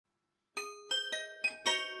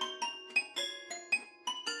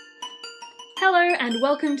Hello and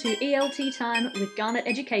welcome to ELT Time with Garnet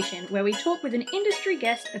Education, where we talk with an industry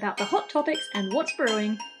guest about the hot topics and what's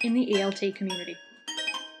brewing in the ELT community.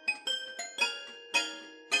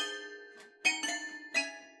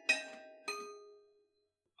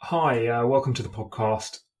 Hi, welcome to the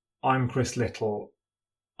podcast. I'm Chris Little.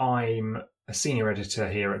 I'm a senior editor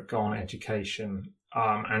here at Garnet Education.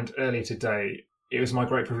 And earlier today, it was my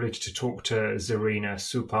great privilege to talk to Zarina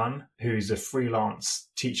Supan, who's a freelance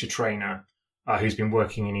teacher trainer who's been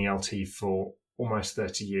working in ELT for almost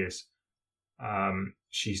 30 years.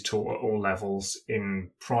 She's taught at all levels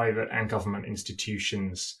in private and government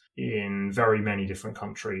institutions in very many different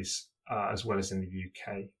countries, as well as in the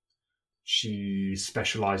UK. She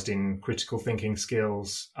specialised in critical thinking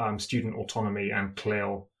skills, student autonomy and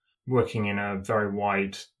CLIL, working in a very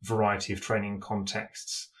wide variety of training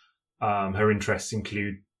contexts. Her interests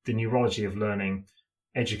include the neurology of learning,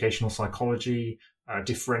 educational psychology,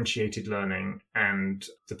 differentiated learning, and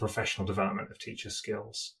the professional development of teacher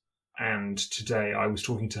skills. And today I was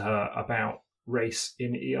talking to her about race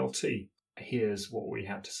in ELT. Here's what we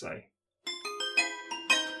had to say.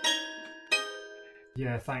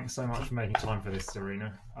 Yeah, thanks so much for making time for this,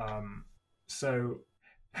 Zarina. So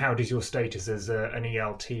how does your status as an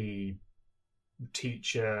ELT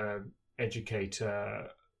teacher, educator,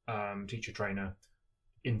 teacher trainer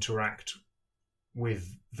interact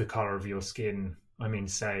with the colour of your skin? I mean,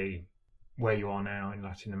 say, where you are now in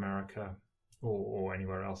Latin America or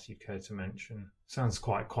anywhere else you care to mention. Sounds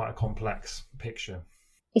quite a complex picture.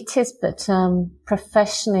 It is, but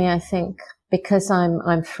professionally, I think, because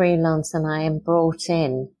I'm freelance and I am brought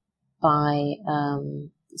in by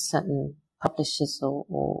certain publishers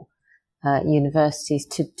or universities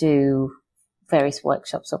to do various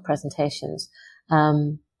workshops or presentations,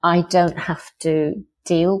 I don't have to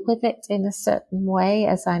deal with it in a certain way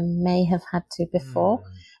as I may have had to before.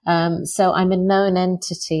 So I'm a known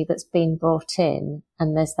entity that's been brought in,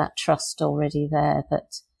 and there's that trust already there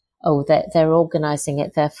that, they're organising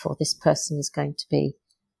it, therefore this person is going to be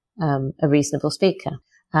a reasonable speaker.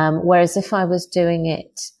 Whereas if I was doing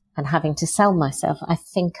it and having to sell myself, I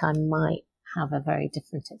think I might have a very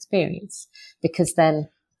different experience, because then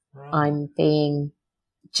I'm being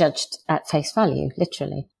judged at face value,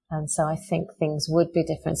 literally. And so I think things would be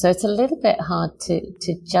different. So it's a little bit hard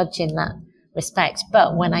to judge in that respect.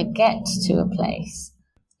 But when I get to a place,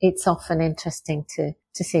 it's often interesting to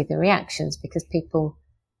see the reactions, because people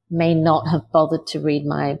may not have bothered to read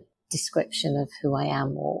my description of who I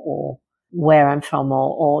am or where I'm from,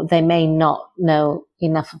 or they may not know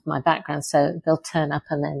enough of my background, so they'll turn up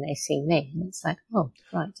and then they see me and it's like, oh,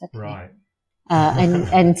 right, okay. Right.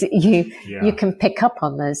 And you can pick up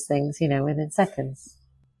on those things, within seconds.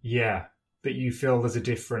 Yeah, but you feel there's a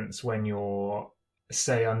difference when you're,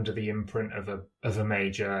 say, under the imprint of a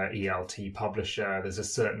major ELT publisher. There's a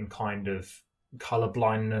certain kind of colour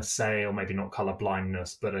blindness, say, or maybe not colour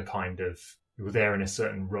blindness, but a kind of, you're there in a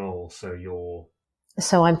certain role,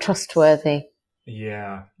 so I'm trustworthy.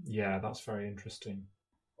 Yeah, that's very interesting.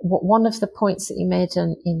 One of the points that you made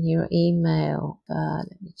in your email,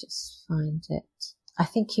 let me just find it. I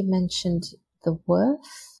think you mentioned the worth.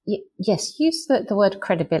 Yes, use the word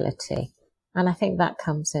credibility, and I think that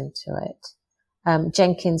comes into it.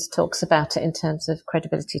 Jenkins talks about it in terms of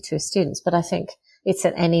credibility to his students, but I think it's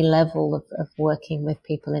at any level of working with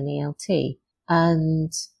people in ELT.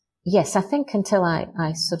 And yes, I think until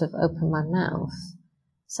I sort of open my mouth,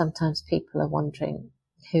 sometimes people are wondering,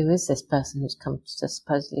 who is this person who's come to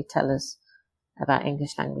supposedly tell us about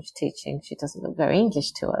English language teaching? She doesn't look very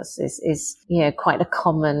English to us, is quite a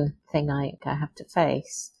common thing I have to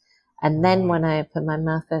face. And then when I open my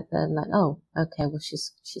mouth, they're like, oh, okay, well,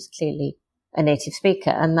 she's clearly a native speaker.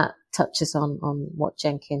 And that touches on what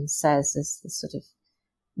Jenkins says as the sort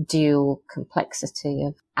of dual complexity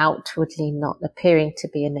of outwardly not appearing to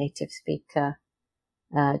be a native speaker,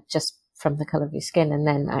 just from the colour of your skin, and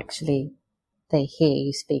then actually they hear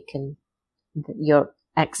you speak and you're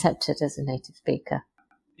accepted as a native speaker.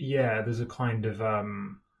 Yeah, there's a kind of,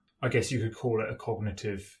 I guess you could call it a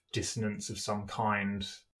cognitive dissonance of some kind.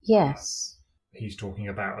 Yes. He's talking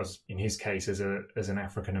about, as in his case, as an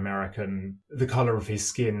African American, the colour of his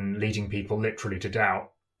skin leading people literally to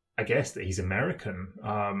doubt, I guess, that he's American,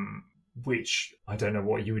 which I don't know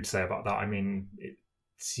what you would say about that. I mean, it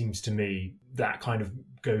seems to me that kind of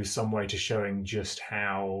goes some way to showing just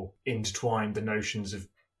how intertwined the notions of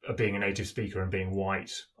being a native speaker and being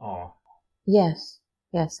white are. Yes,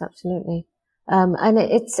 absolutely. And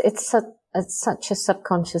it's at such a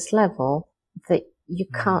subconscious level that you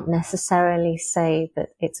can't necessarily say that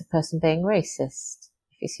it's a person being racist,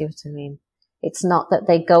 if you see what I mean. It's not that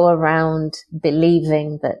they go around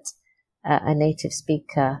believing that a native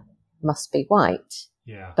speaker must be white.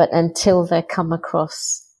 Yeah. But until they come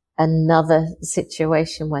across another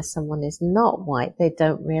situation where someone is not white, they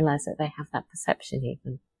don't realize that they have that perception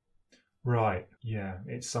even. Right. Yeah.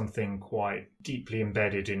 It's something quite deeply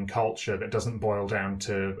embedded in culture that doesn't boil down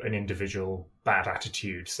to an individual bad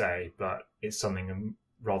attitude, say, but it's something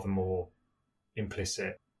rather more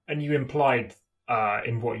implicit. And you implied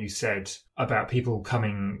in what you said about people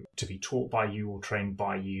coming to be taught by you or trained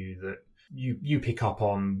by you that you pick up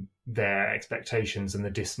on their expectations and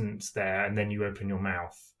the distance there, and then you open your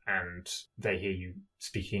mouth and they hear you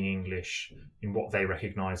speaking English in what they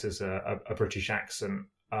recognise as a British accent.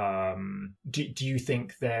 Do you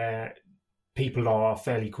think people are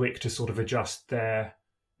fairly quick to sort of adjust their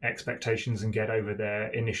expectations and get over their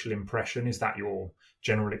initial impression? Is that your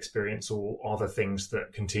general experience, or are there things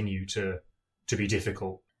that continue to be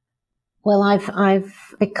difficult? Well, I've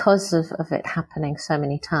because of it happening so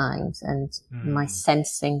many times and my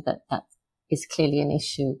sensing that is clearly an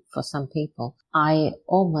issue for some people, I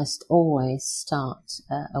almost always start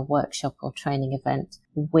a workshop or training event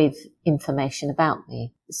with information about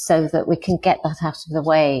me so that we can get that out of the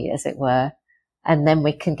way, as it were, and then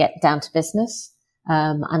we can get down to business.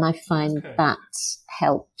 And I find that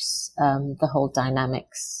helps the whole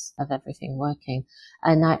dynamics of everything working.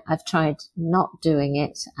 And I've tried not doing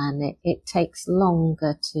it, and it takes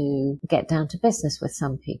longer to get down to business with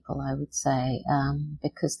some people, I would say,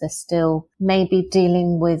 because they're still maybe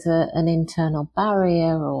dealing with an internal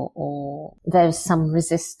barrier, or there's some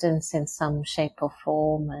resistance in some shape or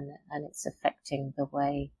form, and it's affecting the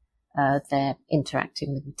way they're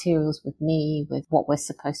interacting with materials, with me, with what we're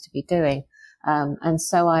supposed to be doing. And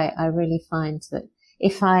so I really find that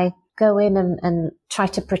if I go in and try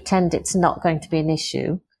to pretend it's not going to be an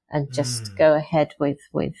issue and just go ahead with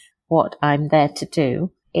what I'm there to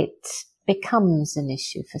do, it becomes an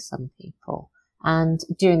issue for some people. And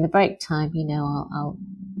during the break time, I'll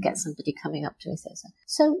get somebody coming up to me and say,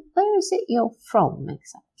 so where is it you're from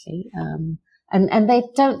exactly? And they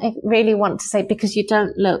don't really want to say, because you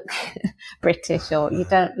don't look British, or you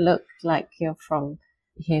don't look like you're from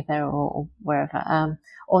here, there, or wherever.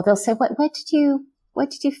 Or they'll say, where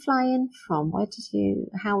did you fly in from?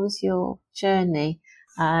 How was your journey?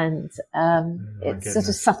 And, it's sort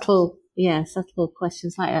of subtle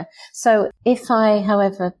questions like that. So if I,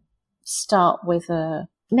 however, start with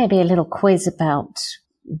maybe a little quiz about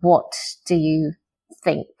what do you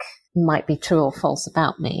think might be true or false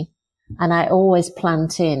about me, and I always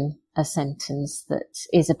plant in a sentence that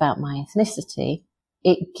is about my ethnicity,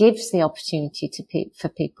 it gives the opportunity for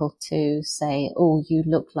people to say, oh, you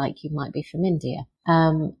look like you might be from India.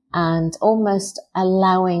 And almost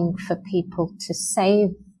allowing for people to say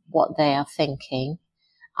what they are thinking,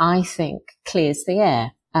 I think clears the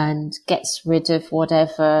air and gets rid of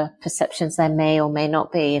whatever perceptions there may or may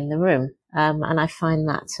not be in the room. And I find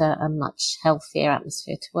that a much healthier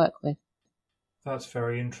atmosphere to work with. That's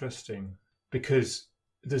very interesting, because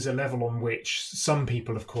there's a level on which some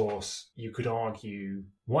people, of course, you could argue,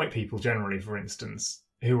 white people generally, for instance,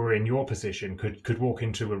 who are in your position could walk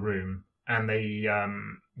into a room and they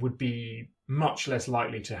would be much less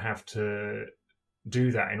likely to have to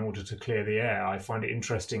do that in order to clear the air. I find it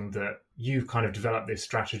interesting that you've kind of developed this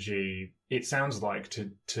strategy, it sounds like,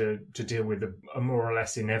 to deal with a more or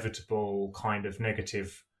less inevitable kind of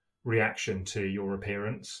negative reaction to your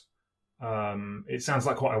appearance. It sounds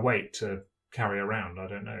like quite a weight to carry around. I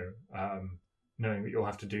don't know, knowing that you'll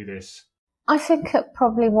have to do this. I think at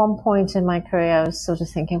probably one point in my career, I was sort of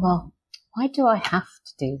thinking, well, why do I have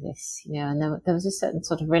to do this? And there was a certain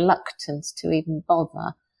sort of reluctance to even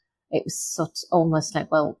bother. It was sort of almost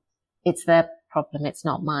like, well, it's their problem, it's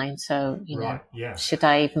not mine. So, should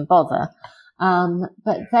I even bother?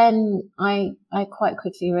 But then I quite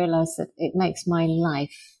quickly realized that it makes my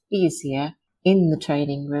life easier in the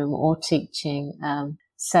training room or teaching.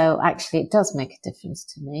 So actually it does make a difference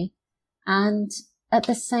to me. And at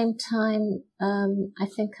the same time, I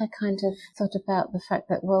think I kind of thought about the fact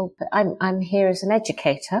that, well, I'm here as an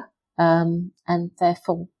educator, and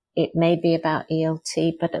therefore it may be about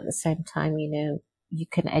ELT, but at the same time, you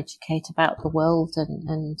can educate about the world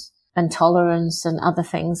and tolerance and other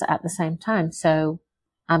things at the same time. So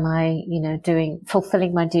am I,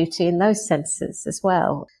 fulfilling my duty in those senses as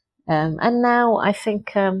well? And now I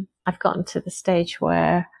think, I've gotten to the stage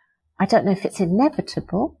where I don't know if it's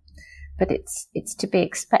inevitable, but it's to be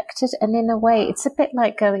expected. And in a way, it's a bit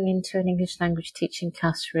like going into an English language teaching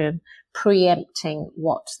classroom, preempting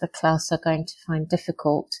what the class are going to find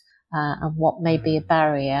difficult, and what may be a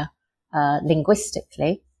barrier,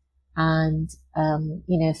 linguistically, and,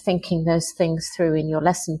 thinking those things through in your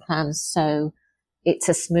lesson plans. So it's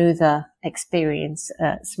a smoother experience,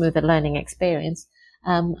 smoother learning experience.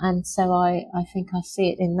 And so I think I see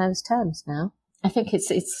it in those terms now. I think it's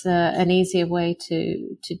an easier way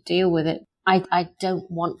to deal with it. I don't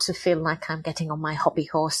want to feel like I'm getting on my hobby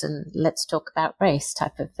horse and let's talk about race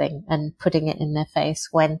type of thing and putting it in their face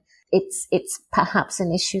when it's perhaps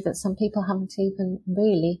an issue that some people haven't even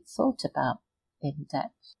really thought about in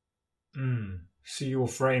depth. So you're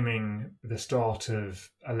framing the start of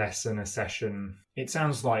a lesson, a session. It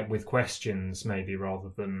sounds like with questions, maybe, rather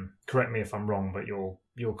than, correct me if I'm wrong, but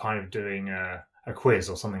you're kind of doing a quiz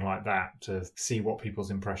or something like that to see what people's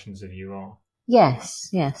impressions of you are. Yes.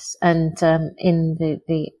 And in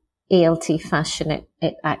the ELT fashion,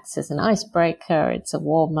 it acts as an icebreaker, it's a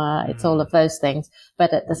warmer, it's all of those things.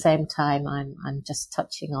 But at the same time, I'm just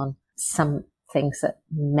touching on some things that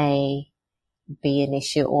may be an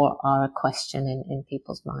issue or are a question in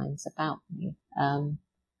people's minds about me. And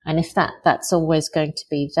if that's always going to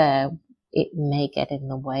be there, it may get in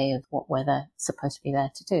the way of what we're supposed to be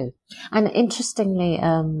there to do. And interestingly,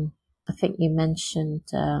 I think you mentioned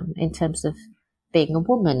in terms of being a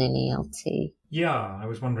woman in ELT. Yeah, I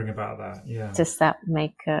was wondering about that. Yeah. Does that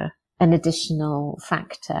make an additional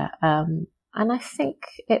factor? And I think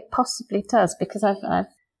it possibly does, because I've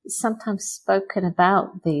sometimes spoken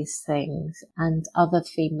about these things, and other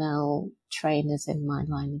female trainers in my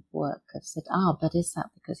line of work have said, but is that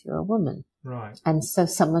because you're a woman? Right. And so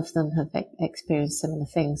some of them have experienced similar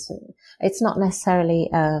things. It's not necessarily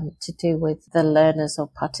to do with the learners or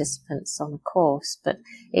participants on a course, but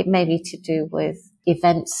it may be to do with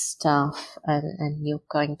event staff, and you're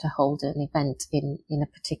going to hold an event in a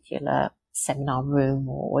particular seminar room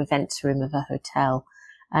or events room of a hotel,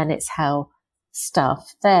 and it's how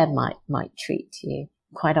staff there might treat you.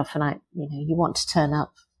 Quite often you want to turn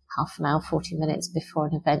up half an hour, 40 minutes before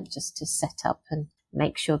an event just to set up and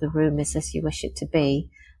make sure the room is as you wish it to be.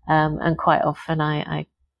 And quite often I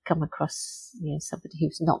come across, somebody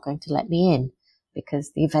who's not going to let me in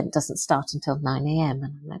because the event doesn't start until 9 a.m.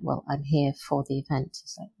 And I'm like, well, I'm here for the event.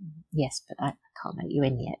 It's like, yes, but I can't let you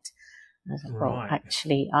in yet. I was like, well,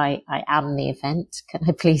 actually, I am the event. Can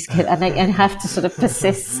I please get, and I have to sort of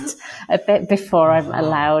persist a bit before I'm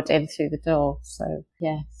allowed in through the door. So,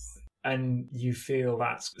 yes. And you feel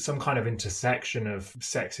that's some kind of intersection of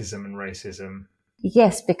sexism and racism?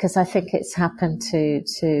 Yes, because I think it's happened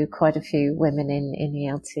to quite a few women in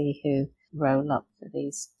ELT who roll up for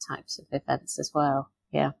these types of events as well.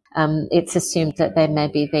 Yeah. It's assumed that they may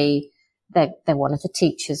be they're one of the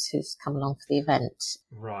teachers who's come along for the event.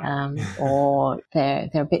 Right. Or they're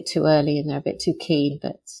a bit too early and they're a bit too keen,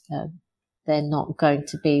 but they're not going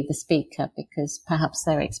to be the speaker because perhaps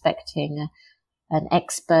they're expecting an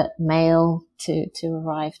expert male to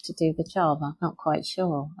arrive to do the job. I'm not quite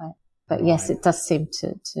sure. But yes, it does seem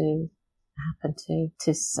to happen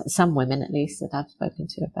to some women, at least, that I've spoken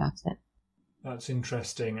to about it. That's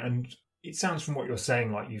interesting. And it sounds from what you're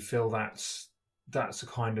saying like you feel that's a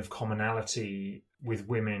kind of commonality with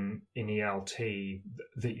women in ELT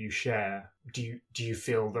that you share. Do you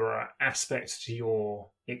feel there are aspects to your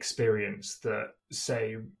experience that,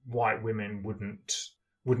 say, white women wouldn't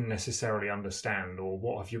necessarily understand, or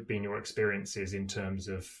what have been your experiences in terms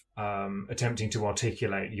of attempting to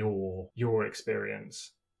articulate your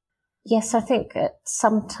experience? Yes, I think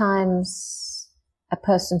sometimes a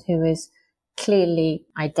person who is clearly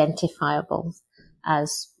identifiable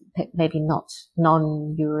as maybe not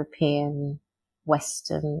non-European,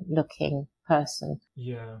 Western-looking person.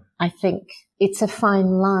 Yeah. I think it's a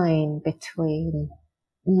fine line between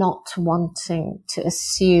not wanting to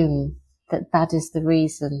assume that is the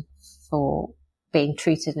reason for being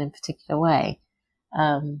treated in a particular way.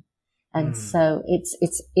 So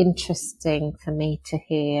it's interesting for me to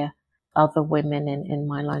hear other women in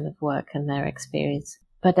my line of work and their experience.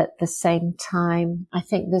 But at the same time, I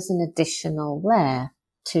think there's an additional layer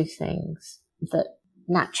to things that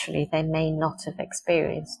naturally they may not have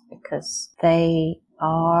experienced because they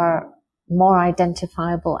are more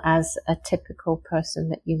identifiable as a typical person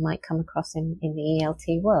that you might come across in the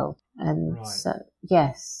ELT world. And right. So,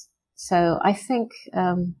 yes. So I think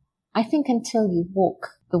until you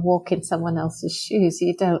walk the walk in someone else's shoes,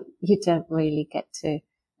 you don't really get to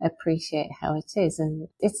appreciate how it is. And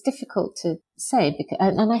it's difficult to say because,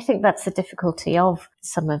 and I think that's the difficulty of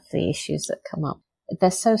some of the issues that come up. They're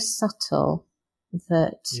so subtle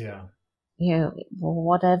that,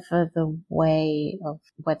 whatever the way of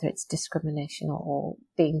whether it's discrimination or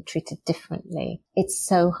being treated differently, it's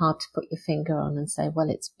so hard to put your finger on and say, well,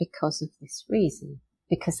 it's because of this reason,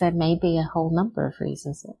 because there may be a whole number of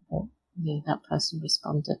reasons that person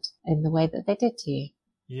responded in the way that they did to you.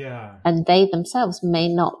 Yeah. And they themselves may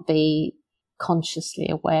not be consciously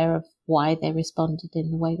aware of why they responded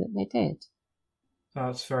in the way that they did.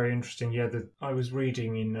 That's very interesting. Yeah, I was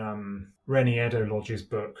reading in Rennie Eddo-Lodge's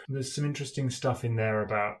book. There's some interesting stuff in there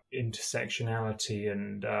about intersectionality,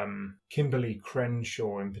 and Kimberly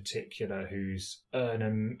Crenshaw in particular, who's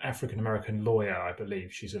an African-American lawyer, I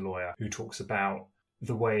believe she's a lawyer, who talks about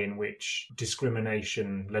the way in which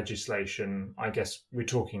discrimination legislation, I guess we're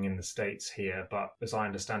talking in the States here, but as I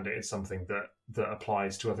understand it, it's something that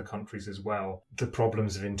applies to other countries as well. The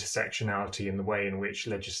problems of intersectionality and the way in which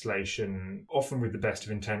legislation, often with the best of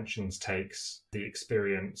intentions, takes the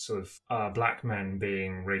experience of black men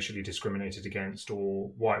being racially discriminated against or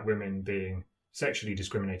white women being sexually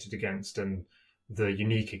discriminated against, and the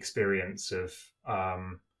unique experience of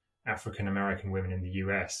African American women in the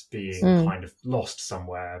US being kind of lost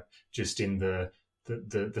somewhere, just in the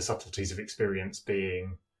subtleties of experience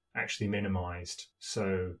being actually minimized.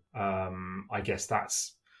 So I guess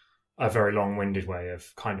that's a very long-winded way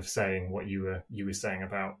of kind of saying what you were saying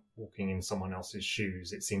about walking in someone else's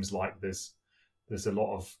shoes. It seems like there's a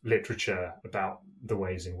lot of literature about the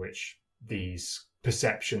ways in which these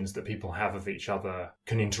perceptions that people have of each other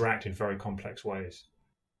can interact in very complex ways.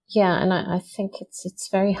 Yeah, and I think it's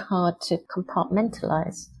very hard to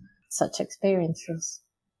compartmentalize such experiences.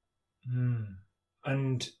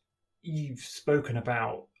 And you've spoken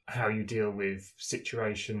about how you deal with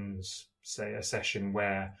situations, say a session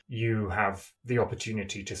where you have the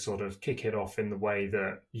opportunity to sort of kick it off in the way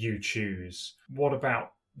that you choose. What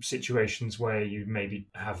about situations where you maybe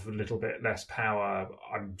have a little bit less power?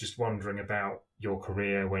 I'm just wondering about your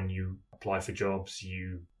career. When you apply for jobs,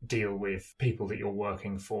 you deal with people that you're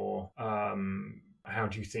working for. How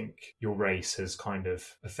do you think your race has kind of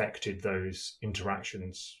affected those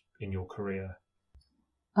interactions in your career?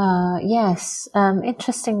 Yes.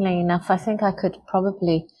 Interestingly enough, I think I could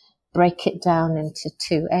probably break it down into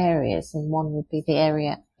two areas, and one would be the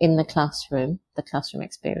area in the classroom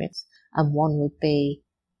experience, and one would be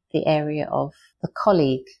the area of the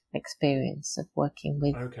colleague experience of working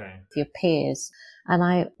with your peers. And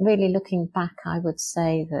I really, looking back, I would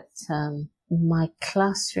say that my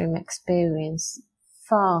classroom experience,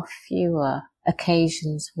 far fewer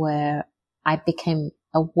occasions where I became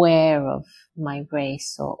aware of my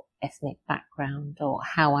race or ethnic background or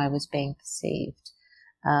how I was being perceived.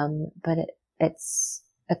 But it's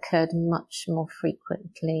occurred much more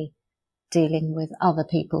frequently dealing with other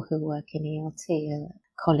people who work in ELT,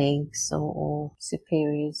 colleagues or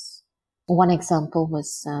superiors. One example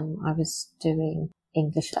was I was doing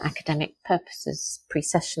English for academic purposes,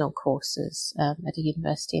 pre-sessional courses at a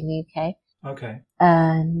university in the UK. Okay.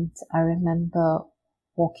 And I remember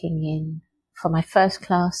walking in for my first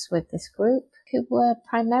class with this group who were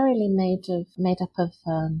primarily made up of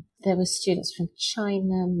there were students from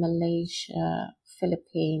China, Malaysia,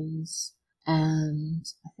 Philippines, and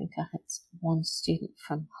I think I had one student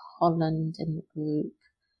from Holland in the group,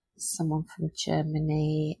 someone from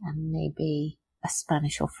Germany, and maybe a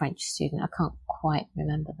Spanish or French student. I can't quite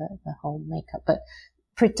remember the whole makeup, but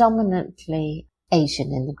predominantly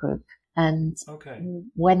Asian in the group. And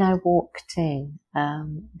when I walked in,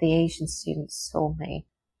 the Asian students saw me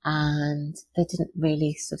and they didn't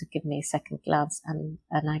really sort of give me a second glance, and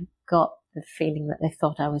I got the feeling that they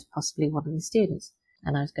thought I was possibly one of the students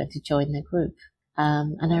and I was going to join their group.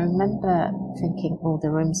 And I remember thinking, oh, the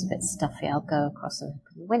room's a bit stuffy, I'll go across and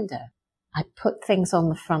open the window. I put things on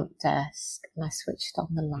the front desk and I switched on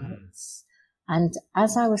the lights. And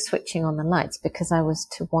as I was switching on the lights, because I was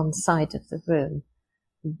to one side of the room,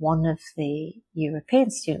 one of the European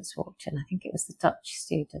students walked in. I think it was the Dutch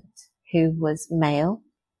student, who was male,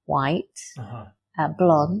 white,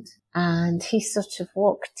 blonde, and he sort of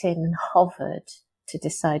walked in and hovered to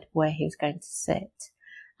decide where he was going to sit.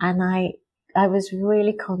 And I was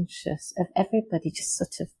really conscious of everybody just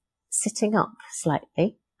sort of sitting up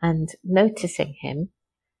slightly and noticing him.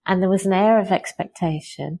 And there was an air of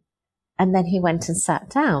expectation. And then he went and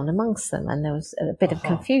sat down amongst them, and there was a bit of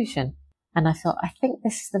confusion. And I thought, I think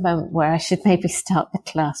this is the moment where I should maybe start the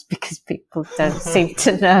class, because people don't seem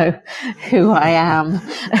to know who I am.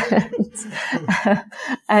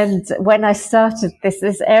 And when I started,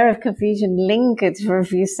 this air of confusion lingered for a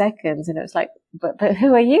few seconds, and it was like, but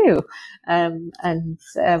who are you? And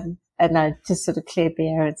I just sort of cleared the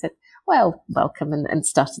air and said, well, welcome, and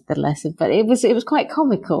started the lesson. But it was quite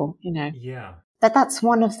comical, you know. Yeah. But that's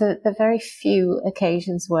one of the very few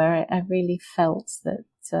occasions where I really felt that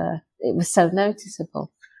it was so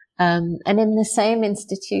noticeable. And in the same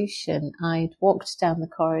institution, I'd walked down the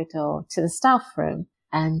corridor to the staff room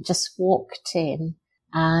and just walked in,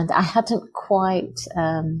 and I hadn't quite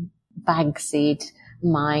bagsied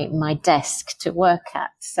my desk to work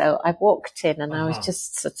at. So I walked in and I was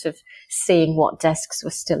just sort of seeing what desks were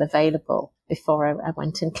still available before I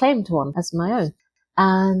went and claimed one as my own.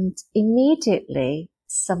 And immediately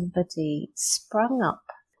somebody sprung up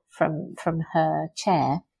from her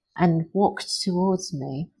chair and walked towards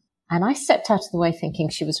me. And I stepped out of the way thinking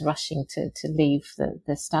she was rushing to leave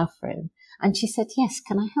the staff room. And she said, "Yes,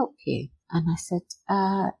 can I help you?" And I said,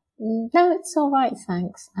 "No, it's all right,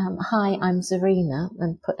 thanks. Hi, I'm Zarina,"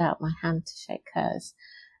 and put out my hand to shake hers.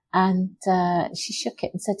 And she shook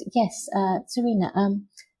it and said, "Yes, Zarina,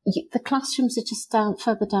 the classrooms are just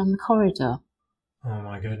further down the corridor." Oh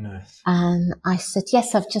my goodness. And I said,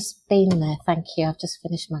 "Yes, I've just been there. Thank you. I've just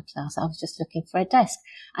finished my class. I was just looking for a desk."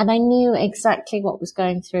 And I knew exactly what was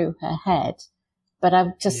going through her head, but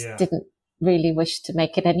I just didn't really wish to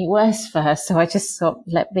make it any worse for her. So I just thought,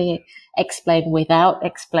 let me explain without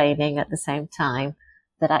explaining at the same time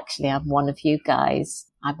that actually I'm one of you guys.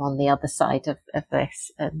 I'm on the other side of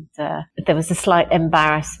this. And there was a slight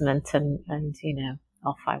embarrassment and,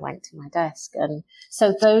 off I went to my desk. And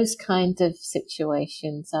so those kind of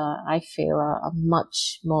situations I feel are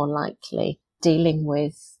much more likely dealing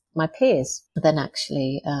with my peers than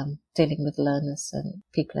actually dealing with learners and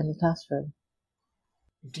people in the classroom.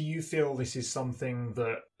 Do you feel this is something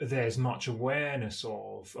that there's much awareness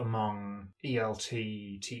of among ELT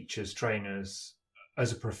teachers, trainers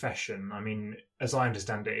as a profession? I mean, as I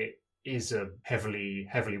understand it, it is a heavily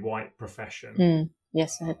white profession.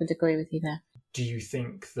 Yes, I would agree with you there. Do you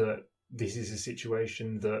think that this is a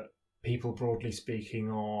situation that people, broadly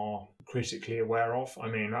speaking, are critically aware of? I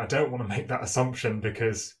mean, I don't want to make that assumption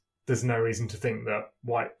because there's no reason to think that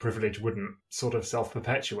white privilege wouldn't sort of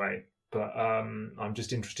self-perpetuate. But I'm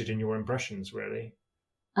just interested in your impressions, really.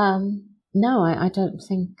 No, I don't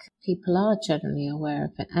think people are generally aware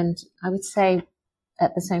of it. And I would say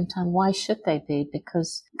at the same time, why should they be?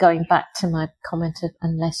 Because going back to my comment of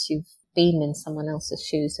unless you've been in someone else's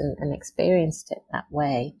shoes and experienced it that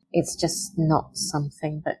way, it's just not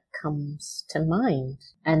something that comes to mind.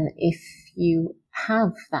 And if you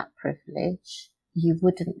have that privilege, you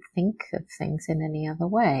wouldn't think of things in any other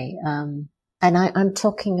way. And I'm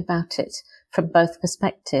talking about it from both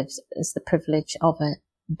perspectives, as the privilege of it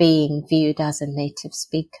being viewed as a native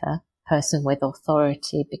speaker, person with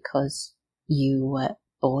authority because you were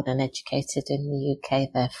born and educated in the UK,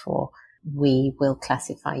 therefore we will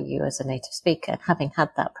classify you as a native speaker, having had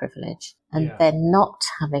that privilege, and then not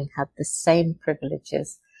having had the same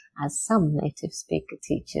privileges as some native speaker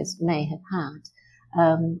teachers may have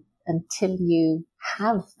had, until you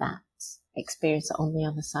have that experience on the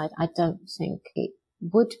other side, I don't think it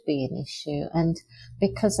would be an issue. And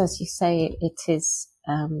because, as you say, it is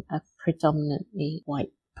a predominantly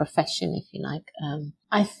white profession, if you like,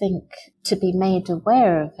 I think to be made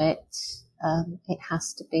aware of it, it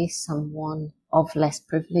has to be someone of less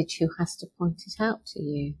privilege who has to point it out to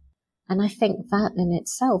you. And I think that in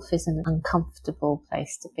itself is an uncomfortable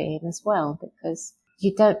place to be in as well, because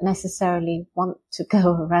you don't necessarily want to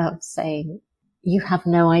go around saying you have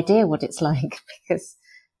no idea what it's like, because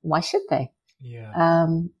why should they? Yeah.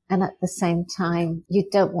 And at the same time, you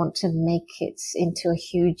don't want to make it into a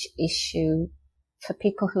huge issue for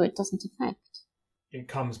people who it doesn't affect. It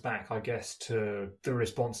comes back, I guess, to the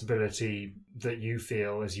responsibility that you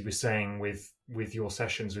feel, as you were saying, with your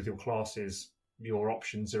sessions, with your classes. Your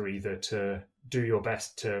options are either to do your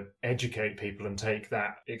best to educate people and take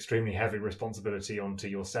that extremely heavy responsibility onto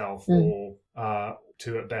yourself, or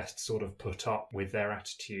to at best sort of put up with their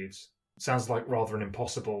attitudes. Sounds like rather an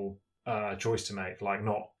impossible choice to make. Like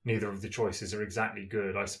neither of the choices are exactly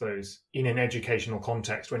good, I suppose. In an educational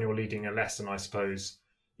context, when you're leading a lesson, I suppose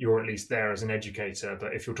you're at least there as an educator.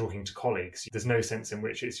 But if you're talking to colleagues, there's no sense in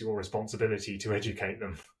which it's your responsibility to educate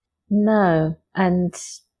them. No, and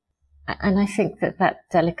I think that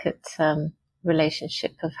delicate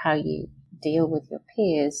relationship of how you deal with your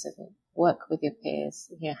peers and work with your peers,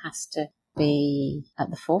 has to be at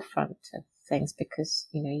the forefront of things, because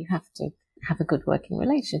you have to have a good working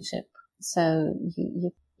relationship. So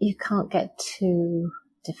you can't get too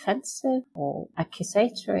defensive or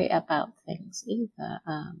accusatory about things either.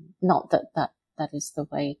 Not that is the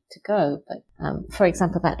way to go, but for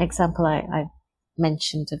example, that example I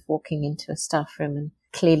mentioned of walking into a staff room and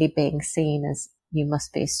clearly being seen as you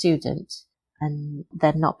must be a student, and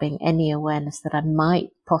there not being any awareness that I might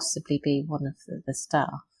possibly be one of the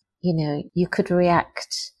staff. You could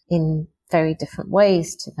react in very different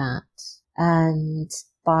ways to that. And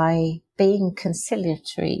by being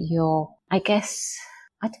conciliatory, I guess,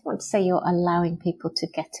 I don't want to say you're allowing people to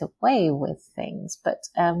get away with things, but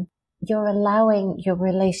you're allowing your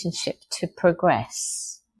relationship to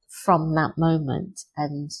progress from that moment,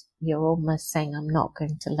 and you're almost saying, I'm not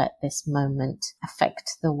going to let this moment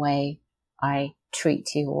affect the way I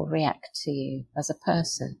treat you or react to you as a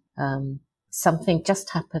person. Something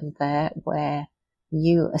just happened there where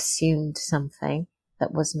you assumed something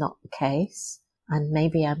that was not the case, and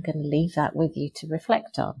maybe I'm going to leave that with you to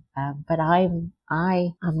reflect on. But I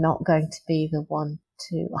am not going to be the one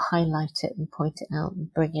to highlight it and point it out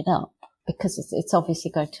and bring it up, because it's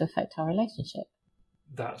obviously going to affect our relationship.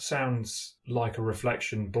 That sounds like a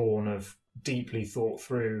reflection born of deeply thought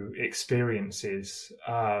through experiences.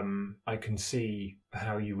 I can see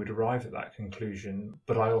how you would arrive at that conclusion,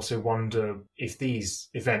 but I also wonder if these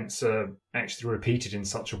events are actually repeated in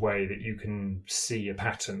such a way that you can see a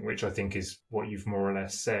pattern, which I think is what you've more or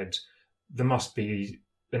less said. There must be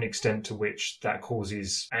an extent to which that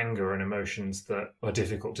causes anger and emotions that are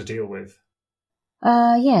difficult to deal with.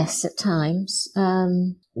 Yes, at times.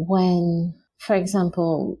 When, for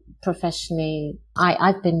example, professionally,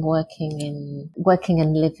 I've been working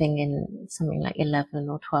and living in something like 11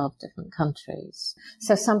 or 12 different countries.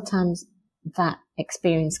 So sometimes that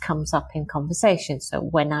experience comes up in conversation. So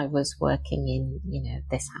when I was working in,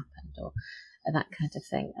 this happened or that kind of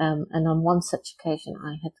thing. And on one such occasion,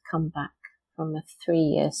 I had come back from a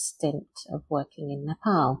 3-year stint of working in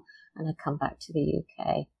Nepal, and I'd come back to the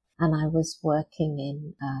UK, and I was working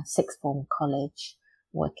in a sixth form college,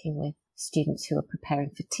 working with students who were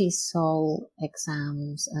preparing for TESOL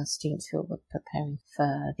exams, students who were preparing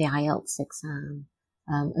for the IELTS exam,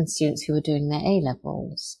 and students who were doing their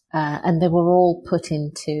A-levels. And they were all put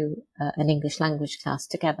into an English language class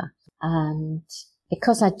together. And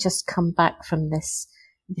because I'd just come back from this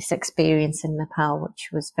experience in Nepal, which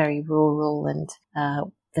was very rural, and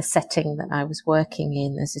the setting that I was working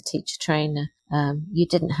in as a teacher trainer, you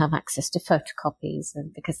didn't have access to photocopies,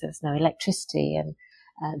 and because there was no electricity and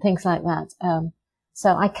things like that.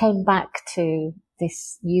 So I came back to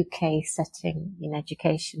this UK setting in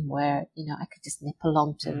education where, I could just nip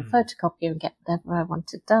along to the photocopier and get whatever I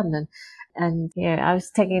wanted done. And I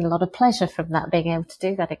was taking a lot of pleasure from that, being able to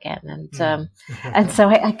do that again. And, and so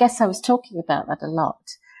I guess I was talking about that a lot.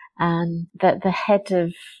 And the head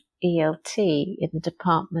of ELT in the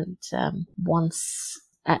department, once,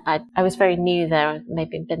 I was very new there, I'd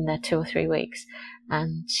maybe been there 2 or 3 weeks.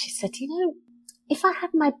 And she said, if I had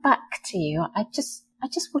my back to you, I just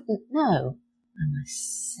wouldn't know. And I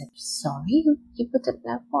said, sorry, you wouldn't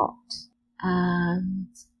know what? And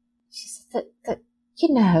she said that,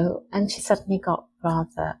 and she suddenly got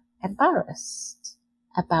rather embarrassed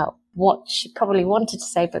about what she probably wanted to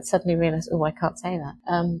say, but suddenly realized, oh, I can't say that.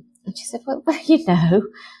 And she said, well,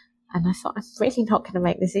 and I thought, I'm really not going to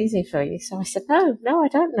make this easy for you. So I said, no, I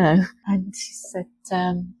don't know. And she said,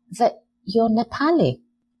 that you're Nepali.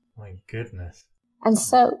 My goodness. And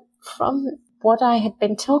so from what I had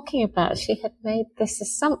been talking about, she had made this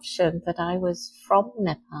assumption that I was from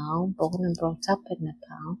Nepal, born and brought up in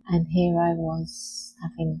Nepal. And here I was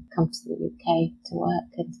having come to the UK to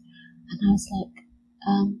work. And I was like,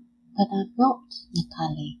 but I'm not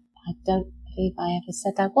Nepali. I don't believe I ever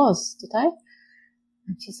said I was, did I?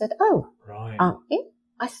 And she said, oh, right. Aren't you?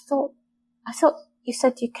 I thought you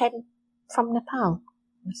said you came from Nepal.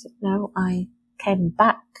 I said, no, I came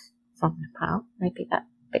back from Nepal. Maybe that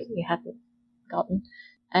bit you hadn't gotten.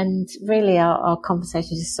 And really our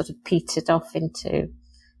conversation just sort of petered off into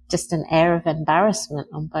just an air of embarrassment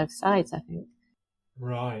on both sides, I think.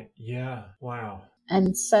 Right. Yeah. Wow.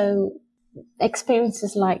 And so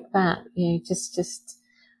experiences like that, just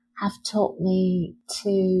have taught me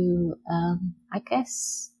to, I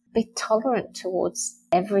guess, be tolerant towards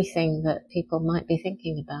everything that people might be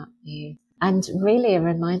thinking about you. And really a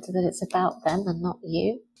reminder that it's about them and not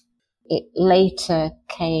you. It later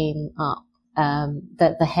came up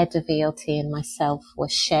that the head of ELT and myself were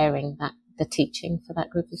sharing the teaching for that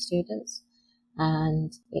group of students.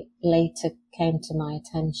 And it later came to my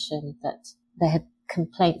attention that there had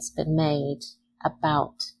complaints been made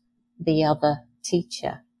about the other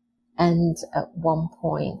teacher. And at one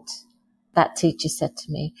point, that teacher said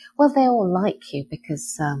to me, well, they all like you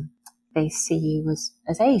because they see you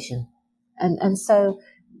as Asian. And so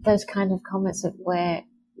those kind of comments where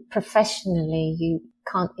professionally you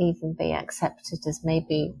can't even be accepted as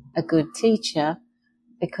maybe a good teacher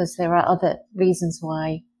because there are other reasons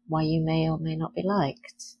why you may or may not be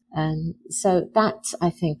liked. And so that, I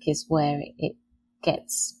think, is where it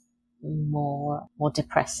gets more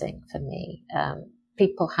depressing for me.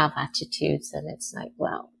 People have attitudes and it's like,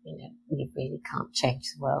 well, you really can't change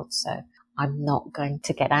the world, so I'm not going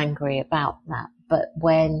to get angry about that. But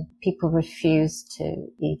when people refuse to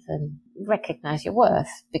even recognize your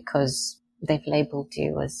worth because they've labeled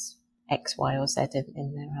you as X, Y, or Z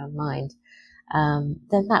in their own mind,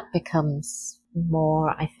 then that becomes more,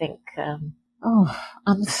 I think,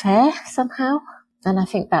 unfair somehow. And I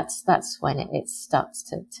think that's when it starts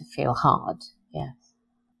to feel hard. Yeah.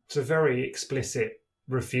 It's a very explicit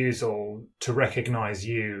refusal to recognise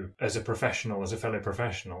you as a professional, as a fellow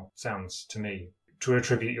professional, sounds to me, to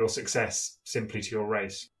attribute your success simply to your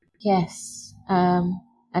race. Yes.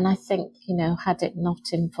 And I think, had it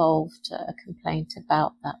not involved a complaint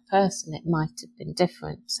about that person, it might have been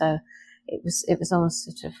different. So it was almost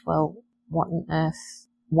sort of, well, what on earth?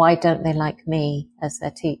 Why don't they like me as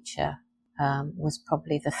their teacher? Was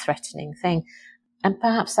probably the threatening thing. And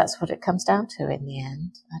perhaps that's what it comes down to in the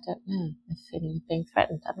end. I don't know. The feeling of being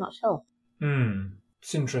threatened. I'm not sure.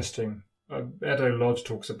 It's interesting. Edo Lodge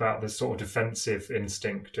talks about the sort of defensive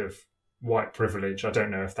instinct of white privilege. I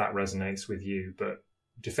don't know if that resonates with you, but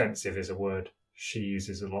defensive is a word she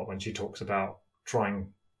uses a lot when she talks about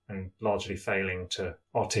trying and largely failing to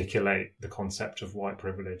articulate the concept of white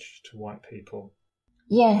privilege to white people.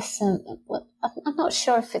 Yes, and I'm not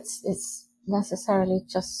sure if it's necessarily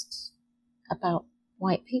just about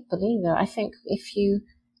white people either. I think if you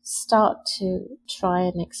start to try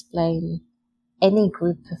and explain any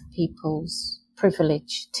group of people's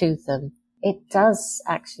privilege to them, it does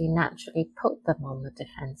actually naturally put them on the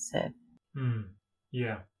defensive.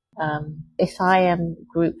 Yeah. If I am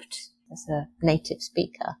grouped as a native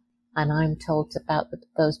speaker and I'm told about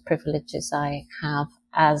those privileges I have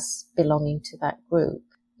as belonging to that group,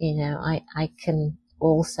 I can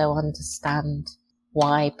also understand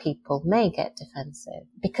why people may get defensive,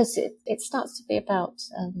 because it starts to be about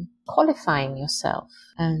qualifying yourself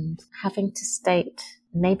and having to state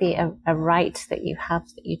maybe a right that you have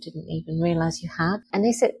that you didn't even realize you had. And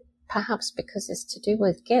is it perhaps because it's to do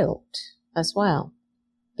with guilt as well?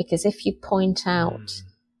 Because if you point out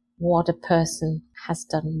what a person has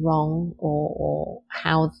done wrong or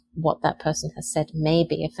how what that person has said may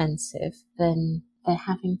be offensive, then they're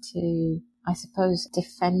having to, I suppose,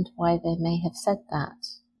 defend why they may have said that.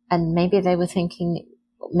 And maybe they were thinking,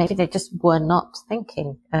 maybe they just were not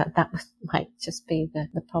thinking. That might just be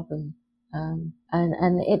the problem.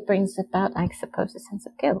 And it brings about, I suppose, a sense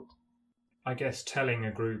of guilt. I guess telling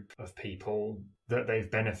a group of people that they've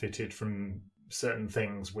benefited from certain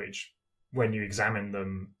things which, when you examine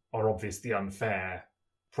them, are obviously unfair,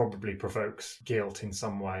 probably provokes guilt in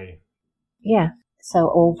some way. Yeah. So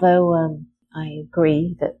although I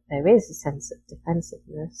agree that there is a sense of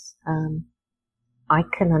defensiveness, I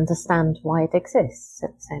can understand why it exists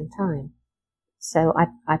at the same time. So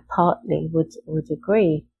I partly would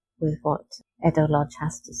agree with what Edo Lodge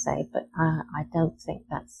has to say, but I don't think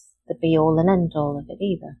that's the be-all and end-all of it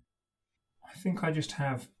either. I think I just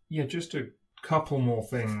have, just a couple more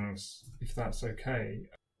things, if that's okay.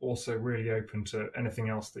 Also really open to anything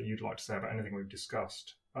else that you'd like to say about anything we've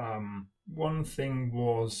discussed. One thing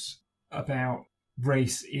was about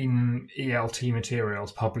race in ELT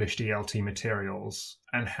materials, published ELT materials,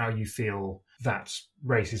 and how you feel that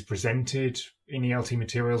race is presented in ELT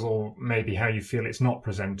materials, or maybe how you feel it's not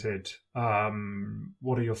presented.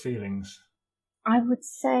 What are your feelings? I would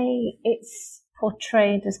say it's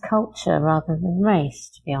portrayed as culture rather than race,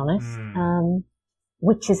 to be honest,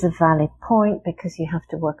 which is a valid point because you have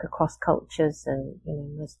to work across cultures and,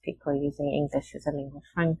 most people are using English as a lingua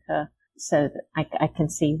franca, so that I can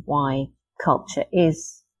see why culture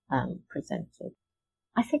is presented.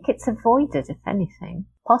 I think it's avoided, if anything,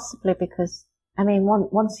 possibly because,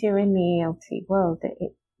 once you're in the ELT world,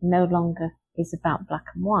 it no longer is about black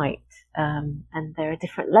and white, and there are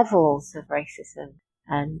different levels of racism.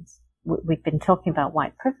 And we've been talking about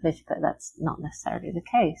white privilege, but that's not necessarily the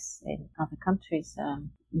case in other countries.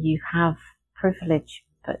 You have privilege,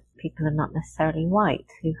 but people are not necessarily white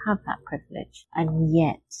who have that privilege, and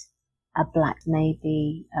yet a black may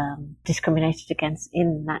be discriminated against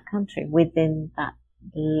in that country within that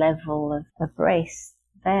level of race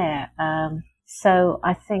there. So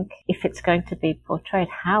I think if it's going to be portrayed,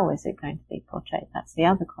 how is it going to be portrayed? That's the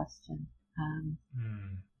other question.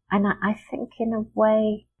 And I think in a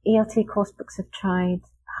way, ELT course books have tried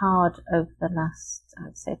hard over the last, I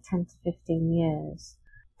would say, 10 to 15 years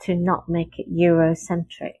to not make it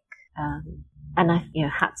Eurocentric. And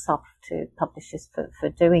hats off to publishers for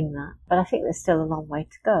doing that. But I think there's still a long way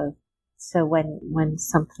to go. So when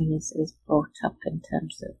something is brought up in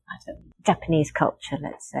terms of, Japanese culture,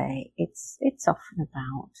 let's say, it's often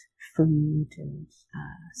about food and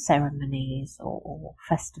ceremonies or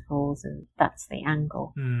festivals, and that's the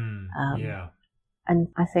angle. And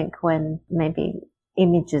I think when maybe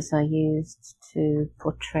images are used to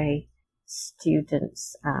portray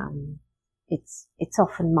students it's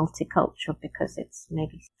often multicultural because it's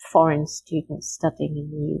maybe foreign students studying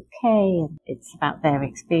in the UK, and it's about their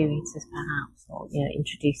experiences perhaps, or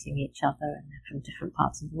introducing each other, and they're from different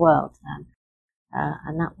parts of the world,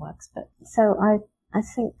 and that works. But so I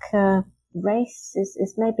think race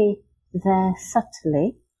is maybe there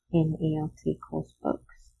subtly in ELT course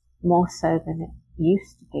books, more so than it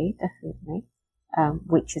used to be, definitely,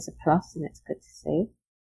 which is a plus, and it's good to see.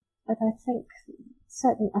 But I think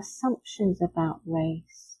certain assumptions about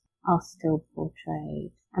race are still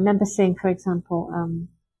portrayed. I remember seeing, for example,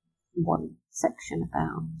 one section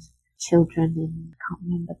about children in, I can't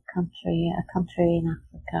remember the country, a country in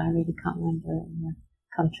Africa, I really can't remember the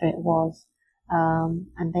country it was,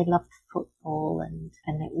 and they loved football, and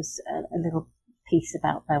it was a little piece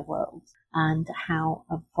about their world, and how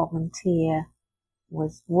a volunteer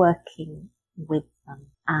was working with them,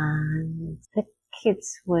 and the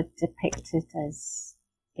kids were depicted as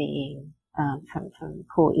being from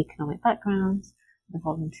poor economic backgrounds. The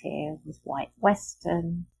volunteer was white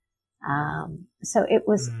Western. So it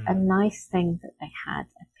was a nice thing that they had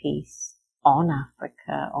a piece on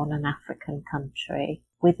Africa, on an African country,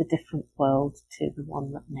 with a different world to the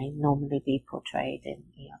one that may normally be portrayed in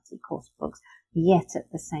ELT course books. Yet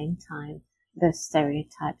at the same time, those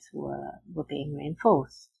stereotypes were being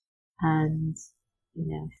reinforced. And,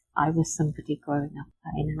 if I was somebody growing up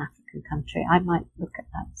in an African country, I might look at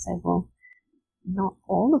that and say, well, not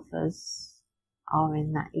all of us are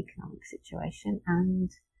in that economic situation,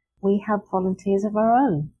 and we have volunteers of our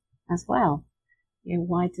own as well.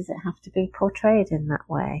 Why does it have to be portrayed in that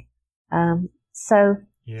way? So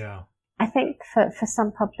yeah, I think for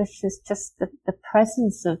some publishers, just the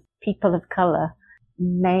presence of people of colour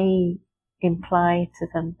may imply to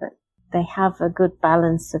them that they have a good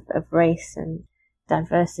balance of race and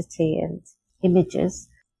diversity and images,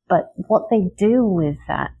 but what they do with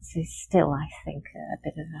that is still, I think, a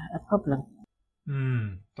bit of a problem.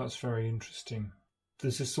 That's very interesting.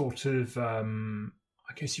 There's a sort of,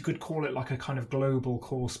 I guess you could call it like a kind of global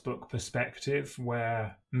course book perspective,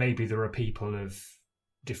 where maybe there are people of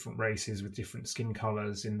different races with different skin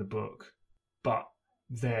colours in the book, but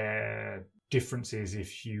their differences,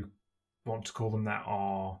 if you want to call them that,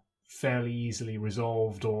 are fairly easily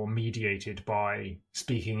resolved or mediated by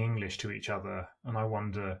speaking English to each other. And I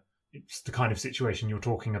wonder, it's the kind of situation you're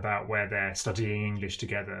talking about where they're studying English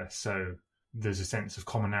together, so there's a sense of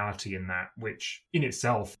commonality in that, which in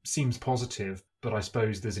itself seems positive, but I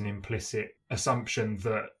suppose there's an implicit assumption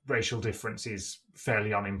that racial difference is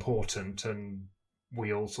fairly unimportant and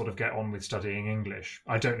we all sort of get on with studying English.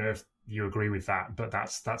 I don't know if you agree with that, but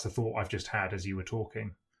that's a thought I've just had as you were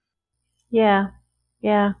talking. Yeah.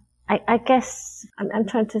 I guess I'm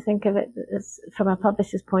trying to think of it as, from a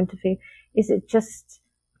publisher's point of view, is it just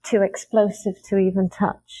too explosive to even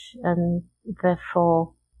touch, and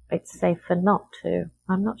therefore it's safer not to?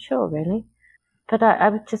 I'm not sure, really. But I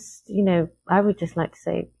would just, I would just like to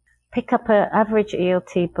say, pick up an average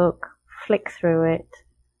ELT book, flick through it,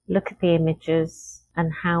 look at the images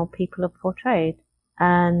and how people are portrayed.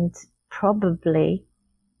 And probably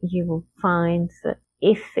you will find that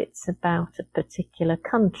if it's about a particular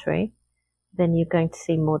country, then you're going to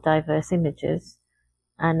see more diverse images.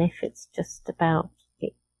 And if it's just about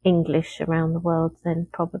English around the world, then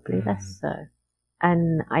probably less so.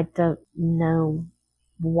 And I don't know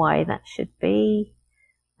why that should be.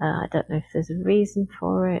 I don't know if there's a reason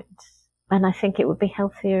for it. And I think it would be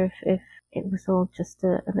healthier if it was all just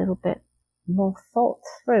a little bit more thought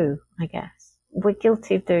through, I guess. We're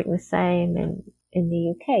guilty of doing the same in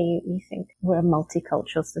the UK. You think we're a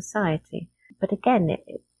multicultural society. But again,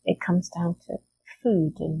 it comes down to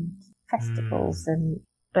food and festivals.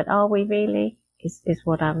 But are we really? Is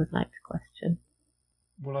what I would like to question.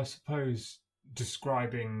 Well, I suppose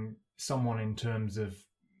describing someone in terms of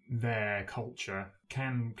their culture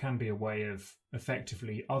can be a way of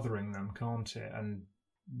effectively othering them, can't it? And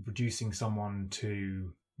reducing someone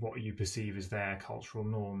to what you perceive as their cultural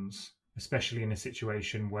norms, especially in a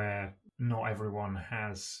situation where not everyone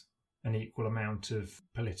has an equal amount of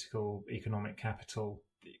political, economic capital.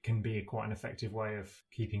 It can be quite an effective way of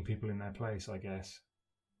keeping people in their place, I guess.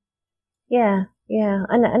 Yeah.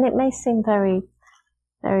 And it may seem very,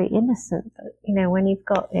 very innocent, but, when you've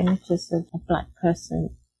got images of a black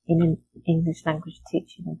person in an English language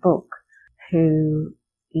teaching a book who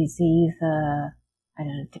is either,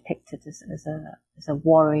 depicted as a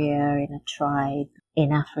warrior in a tribe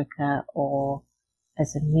in Africa, or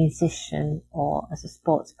as a musician, or as a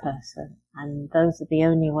sports person, and those are the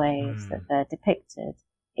only ways that they're depicted,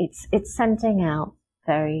 it's sending out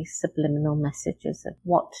very subliminal messages of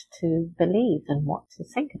what to believe and what to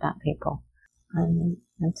think about people. And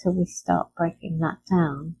until we start breaking that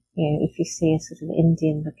down. If you see a sort of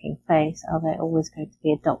Indian-looking face, are there always going to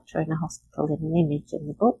be a doctor in a hospital in an image in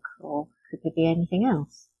the book, or could there be anything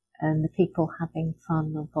else? And the people having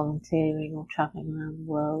fun or volunteering or travelling around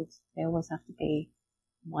the world, they always have to be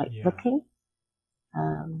white-looking.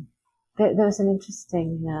 There was an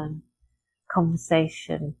interesting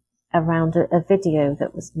conversation around a video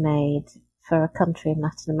that was made for a country in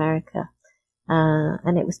Latin America,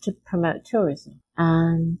 and it was to promote tourism.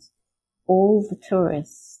 And all the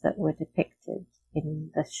tourists that were depicted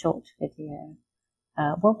in the short video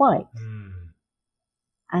were white.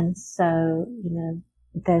 And so,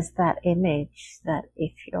 there's that image that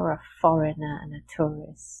if you're a foreigner and a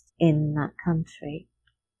tourist in that country,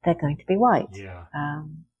 they're going to be white. Yeah.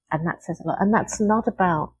 And that says a lot. And that's not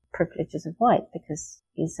about privileges of white, because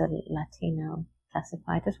he's a Latino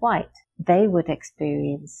classified as white. They would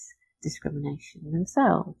experience discrimination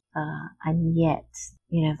themselves. And yet,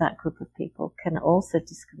 that group of people can also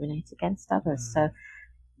discriminate against others. So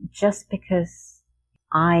just because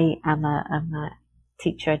I am a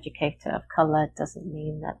teacher educator of colour doesn't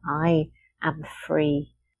mean that I am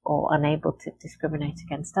free or unable to discriminate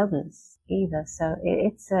against others either. So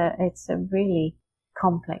it's a really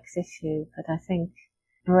complex issue, but I think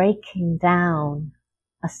breaking down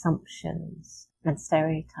assumptions and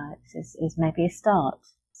stereotypes is maybe a start.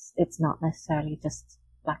 It's not necessarily just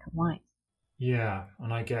black and white. Yeah,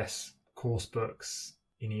 and I guess course books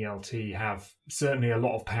in ELT have certainly a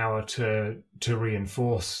lot of power to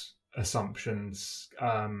reinforce assumptions,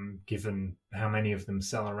 given how many of them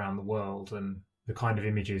sell around the world, and the kind of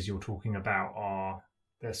images you're talking about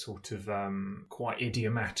they're sort of quite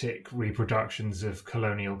idiomatic reproductions of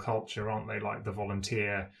colonial culture, aren't they? Like the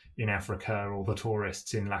volunteer in Africa or the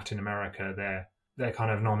tourists in Latin America. They're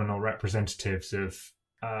kind of nominal representatives of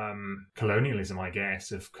colonialism, I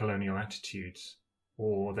guess, of colonial attitudes,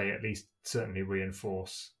 or they at least certainly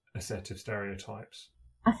reinforce a set of stereotypes.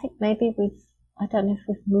 I think maybe I don't know if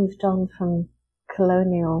we've moved on from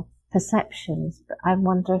colonial perceptions, but I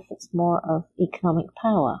wonder if it's more of economic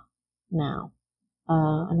power now.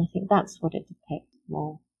 And I think that's what it depicts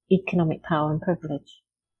more, economic power and privilege.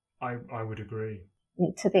 I would agree.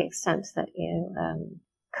 To the extent that,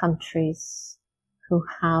 countries who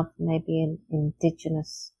have maybe an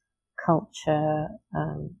indigenous culture,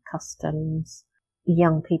 customs,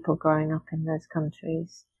 young people growing up in those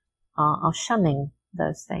countries are shunning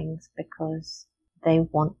those things because they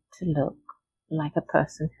want to look like a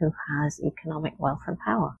person who has economic wealth and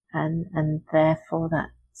power. And therefore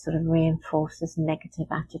that sort of reinforces negative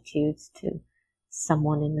attitudes to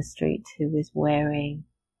someone in the street who is wearing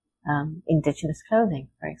indigenous clothing,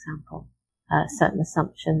 for example. Certain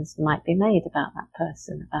assumptions might be made about that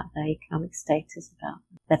person, about their economic status, about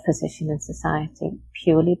their position in society,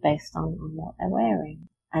 purely based on what they're wearing.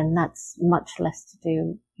 And that's much less to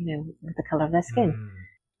do, with the colour of their skin.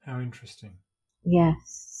 How interesting.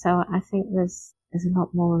 Yes. So I think there's a lot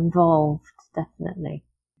more involved, definitely.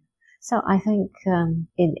 So I think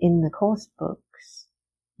in the course books,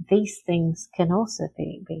 these things can also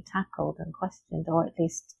be tackled and questioned, or at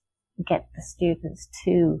least get the students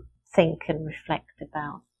to think and reflect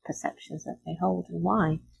about perceptions that they hold and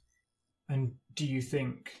why. And do you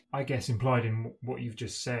think, I guess implied in what you've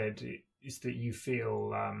just said, is that you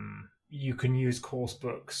feel you can use course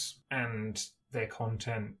books and their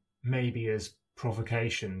content maybe as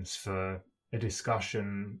provocations for a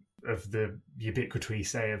discussion of the ubiquity,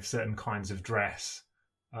 say, of certain kinds of dress?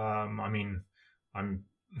 I'm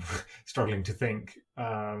struggling to think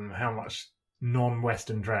how much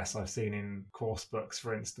non-Western dress I've seen in course books,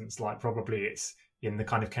 for instance. Like probably it's in the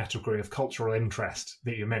kind of category of cultural interest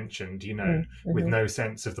that you mentioned, with no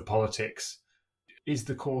sense of the politics. Is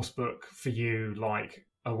the course book for you like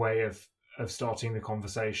a way of starting the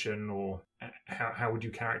conversation, or how would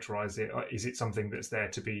you characterize it? Is it something that's there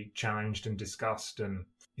to be challenged and discussed, and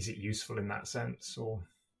is it useful in that sense? Or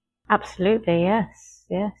absolutely, yes.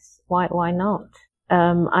 Why not?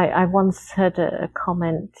 I once heard a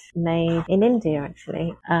comment made in India,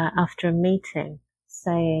 actually, after a meeting,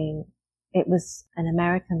 saying it was an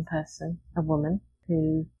American person, a woman,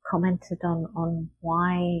 who commented on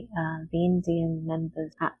why the Indian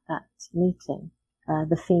members at that meeting,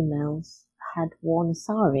 the females, had worn a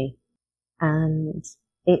sari, and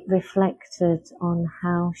it reflected on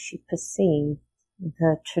how she perceived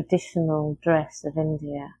the traditional dress of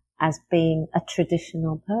India as being a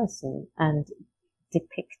traditional person and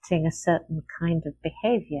depicting a certain kind of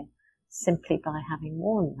behaviour simply by having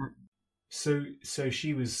worn that. So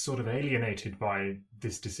she was sort of alienated by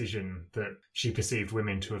this decision that she perceived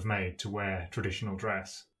women to have made to wear traditional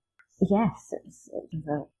dress. yes, it was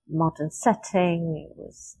a modern setting, it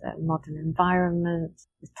was a modern environment,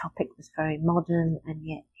 the topic was very modern, and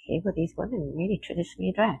yet here were these women really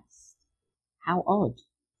traditionally dressed. How odd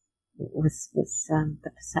was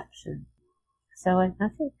the perception. So I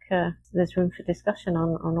think there's room for discussion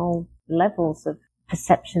on all levels of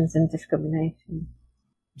perceptions and discrimination.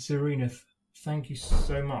 Zarina, thank you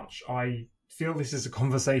so much. I feel this is a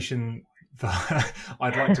conversation that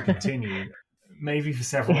I'd like to continue, maybe for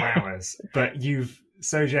several hours, but you've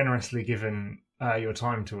so generously given your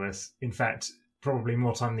time to us. In fact, probably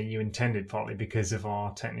more time than you intended, partly because of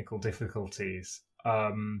our technical difficulties.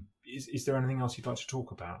 Is there anything else you'd like to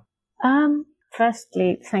talk about?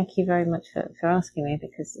 Firstly, thank you very much for asking me,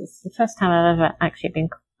 because it's the first time I've ever actually been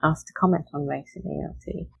asked to comment on race in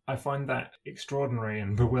ELT. I find that extraordinary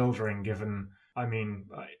and bewildering, given, I mean,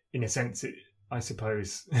 in a sense, I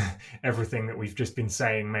suppose everything that we've just been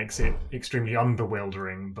saying makes it extremely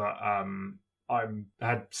unbewildering, but I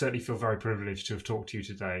certainly feel very privileged to have talked to you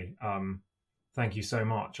today. Thank you so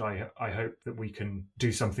much. I hope that we can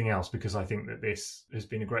do something else, because I think that this has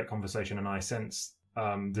been a great conversation, and I sense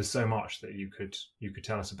there's so much that you could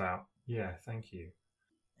tell us about. Yeah, thank you.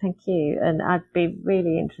 Thank you. And I'd be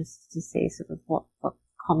really interested to see sort of what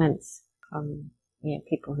comments from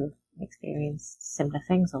people who've experienced similar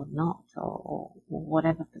things or not, or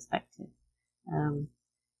whatever perspective.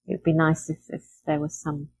 It would be nice if there was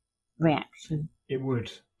some reaction. It would,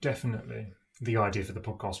 definitely. The idea for the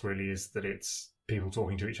podcast really is that it's people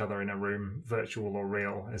talking to each other in a room, virtual or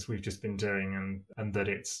real, as we've just been doing, and that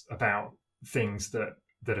it's about things that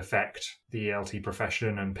affect the ELT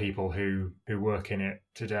profession and people who work in it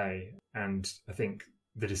today. And I think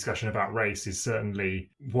the discussion about race is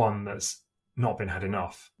certainly one that's not been had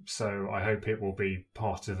enough. So I hope it will be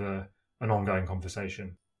part of an ongoing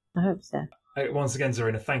conversation. I hope so. Once again,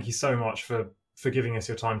 Zarina, thank you so much for giving us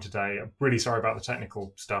your time today. I'm really sorry about the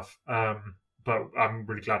technical stuff, but I'm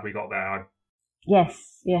really glad we got there.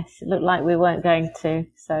 Yes, it looked like we weren't going to,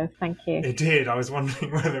 so thank you. It did. I was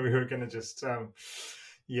wondering whether we were going to just, going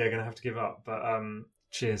to have to give up. But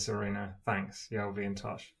cheers, Zarina. Thanks. Yeah, I'll be in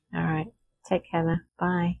touch. All right. Take care now.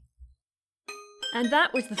 Bye. And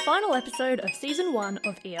that was the final episode of Season 1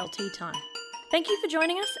 of ELT Time. Thank you for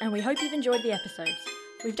joining us, and we hope you've enjoyed the episodes.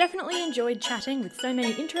 We've definitely enjoyed chatting with so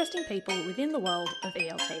many interesting people within the world of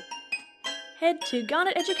ELT. Head to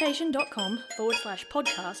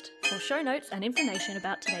garneteducation.com/podcast for show notes and information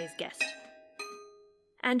about today's guest.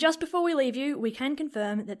 And just before we leave you, we can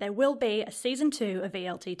confirm that there will be a Season 2 of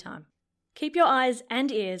ELT Time. Keep your eyes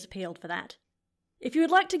and ears peeled for that. If you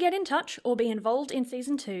would like to get in touch or be involved in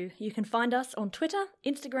Season 2, you can find us on Twitter,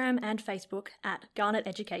 Instagram and Facebook at Garnet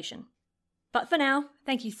Education. But for now,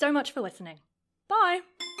 thank you so much for listening. Bye!